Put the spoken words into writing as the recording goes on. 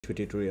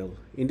tutorial.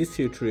 In this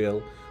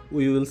tutorial,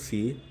 we will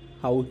see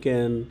how we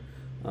can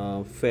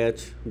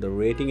fetch the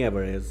rating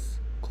average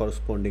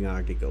corresponding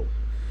article.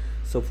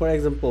 So for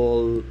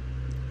example,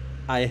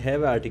 I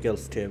have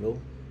articles table,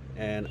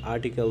 and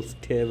articles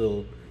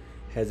table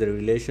has a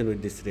relation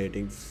with this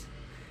ratings,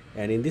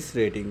 and in this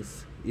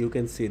ratings you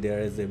can see there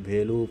is a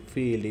value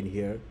field in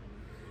here,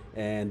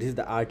 and this is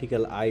the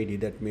article ID.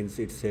 That means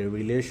it's a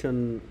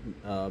relation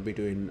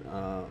between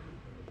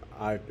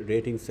art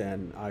ratings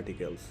and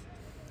articles.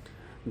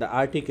 The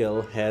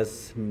article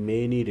has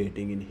many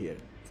rating in here.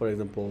 For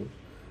example,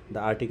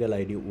 the article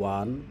ID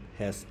 1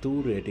 has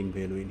two rating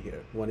value in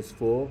here. One is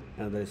 4,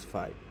 another is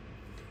 5.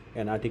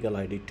 And article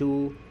ID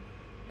 2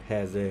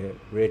 has a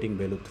rating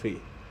value 3.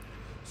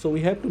 So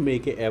we have to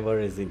make a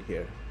average in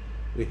here.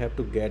 We have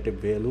to get a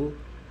value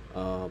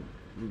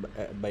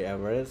by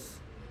average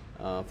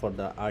for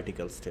the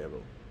articles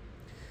table.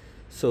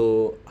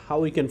 So how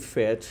we can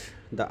fetch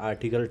the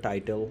article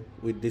title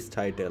with this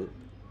title,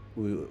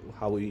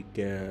 how we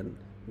can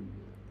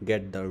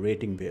get the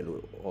rating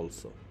value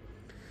also.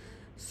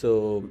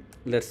 So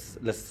let's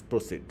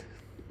proceed.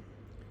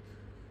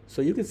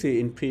 So you can see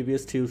in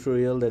previous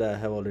tutorial that I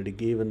have already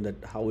given that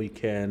how we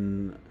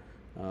can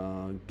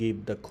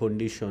give the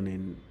condition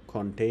in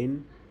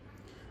contain.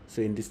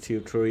 So in this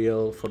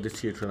tutorial, for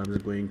this tutorial, I'm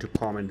just going to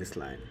comment this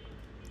line.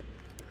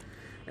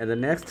 And the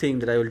next thing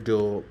that I will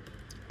do,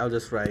 I'll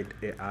just write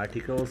a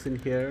articles in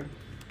here,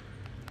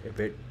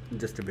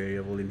 just a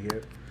variable in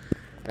here,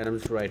 and I'm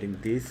just writing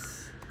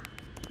this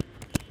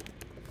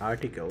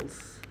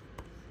articles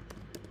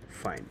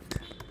find.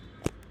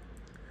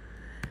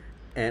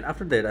 And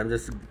after that, I'm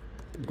just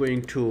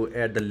going to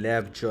add the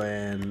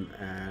leftJoin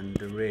and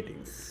the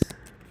ratings.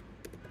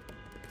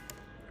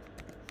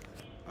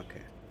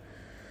 Okay.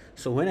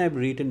 So when I've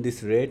written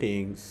these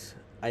ratings,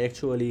 I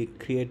actually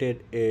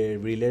created a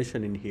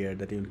relation in here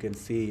that you can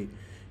see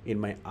in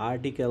my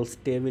articles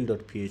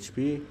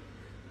table.php,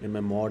 in my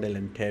model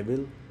and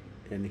table,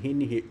 and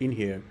in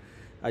here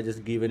I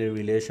just given a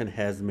relation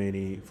has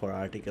many for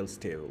articles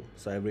table.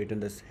 So I've written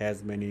this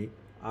has many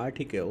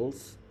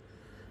articles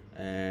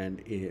and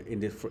in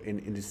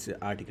this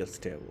articles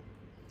table.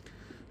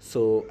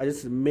 So I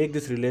just make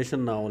this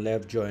relation now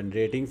leftJoin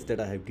ratings that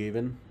I have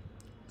given.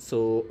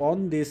 So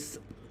on this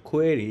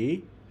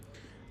query,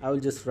 I will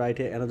just write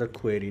another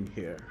query in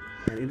here,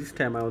 and in this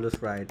time I will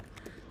just write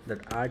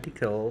that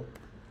article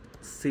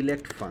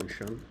select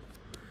function,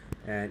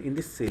 and in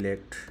this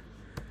select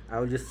I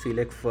will just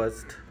select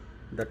first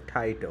the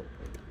title,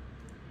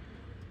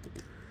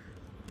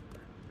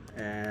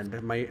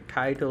 and my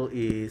title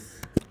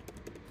is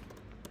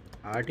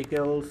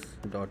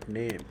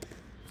articles.name.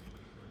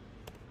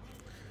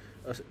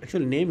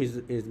 Actually name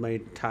is my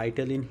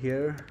title in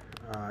here.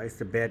 It's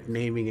a bad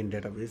naming in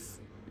database,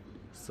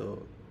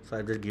 so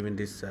I've just given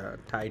this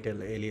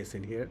title alias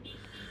in here.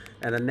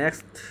 And the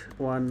next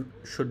one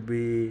should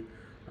be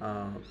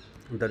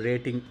the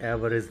rating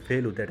average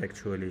value, that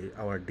actually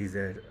our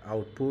desired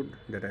output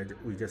that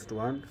we just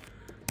want.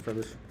 So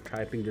I'm just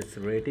typing this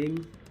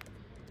rating,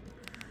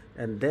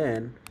 and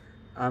then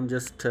I'm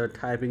just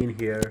typing in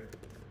here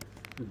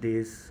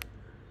this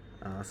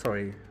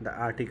the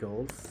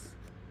articles,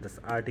 this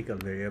article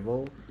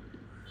variable,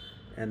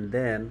 and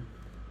then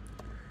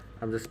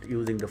I'm just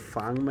using the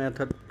func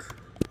method.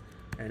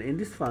 And in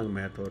this func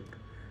method,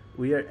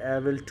 we are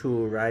able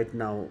to write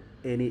now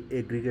any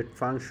aggregate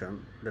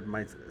function, that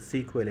my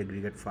SQL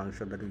aggregate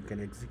function that we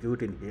can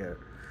execute in here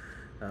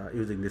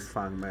using this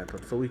func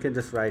method. So we can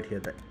just write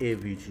here the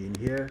avg in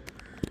here,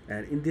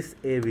 and in this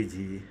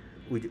avg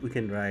we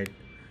can write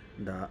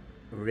the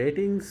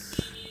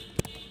ratings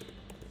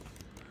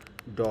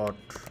dot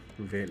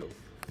value.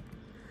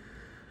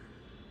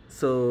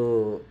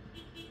 So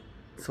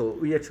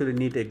we actually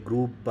need a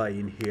group by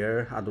in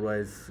here,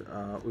 otherwise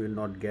we will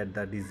not get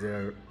the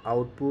desired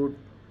output.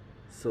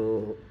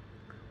 So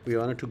we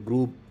wanted to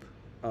group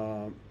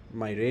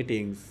my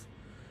ratings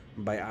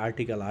by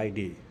article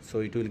ID, so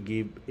it will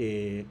give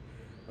a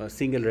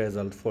single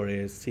result for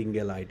a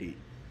single ID.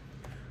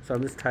 So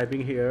I'm just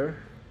typing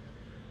here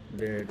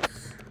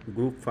that's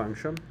group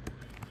function,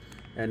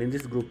 and in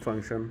this group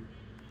function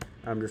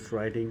I'm just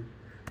writing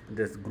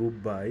this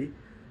group by,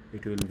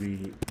 it will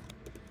be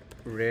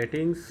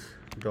ratings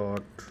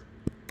dot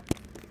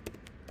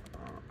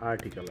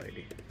article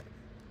ID.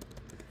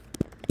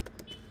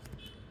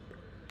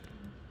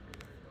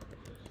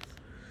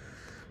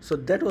 So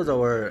that was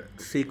our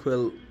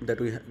SQL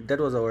that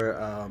was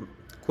our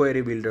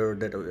query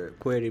builder,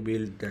 query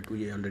build that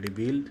we already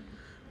built,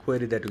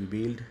 query that we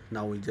built.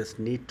 Now we just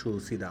need to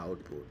see the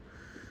output.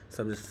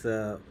 So I'm just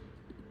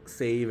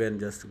save and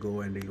just go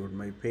and reload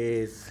my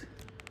page,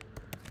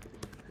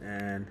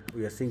 and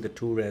we are seeing the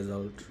two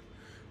results.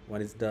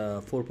 One is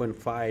the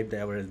 4.5, the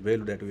average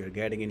value that we are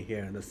getting in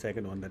here, and the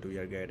second one that we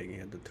are getting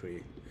here, the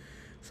 3.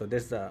 So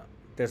that's the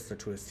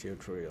today's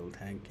tutorial.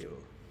 Thank you.